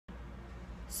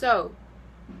So,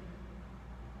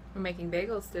 we're making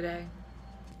bagels today.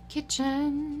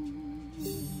 Kitchen.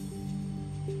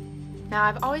 Now,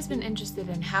 I've always been interested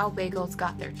in how bagels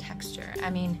got their texture. I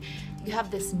mean, you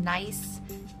have this nice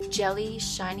jelly,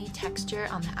 shiny texture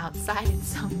on the outside.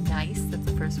 It's so nice. That's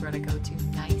the first word I go to,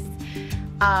 nice.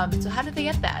 So how did they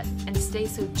get that and stay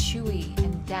so chewy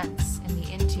and dense in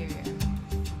the interior?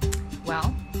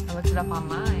 Well, I looked it up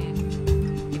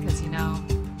online because, you know,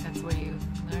 that's where you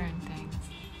learn things.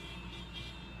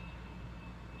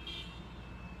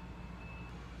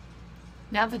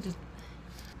 Now that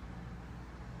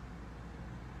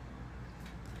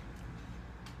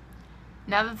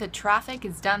the traffic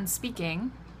is done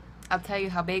speaking, I'll tell you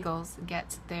how bagels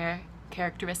get their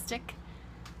characteristic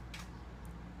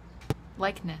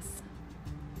likeness.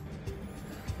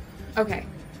 Okay,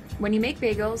 when you make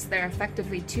bagels, there are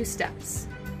effectively two steps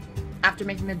after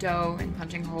making the dough and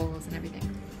punching holes and everything.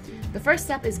 The first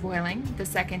step is boiling, the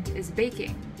second is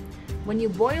baking. When you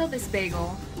boil this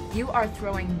bagel, you are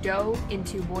throwing dough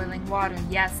into boiling water.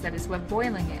 Yes, that is what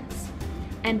boiling is.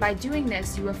 And by doing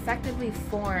this, you effectively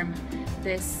form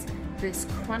this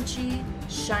crunchy,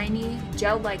 shiny,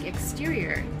 gel-like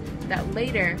exterior that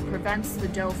later prevents the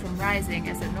dough from rising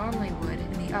as it normally would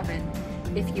in the oven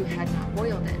if you had not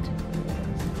boiled it.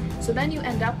 So then you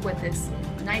end up with this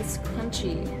nice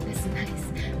crunchy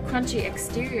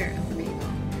exterior of the bagel,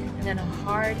 and then a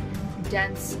hard,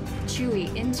 dense,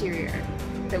 chewy interior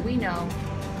that we know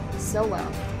so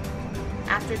well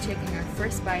after taking our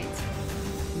first bite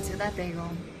into that bagel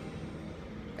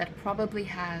that probably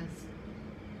has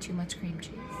too much cream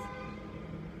cheese.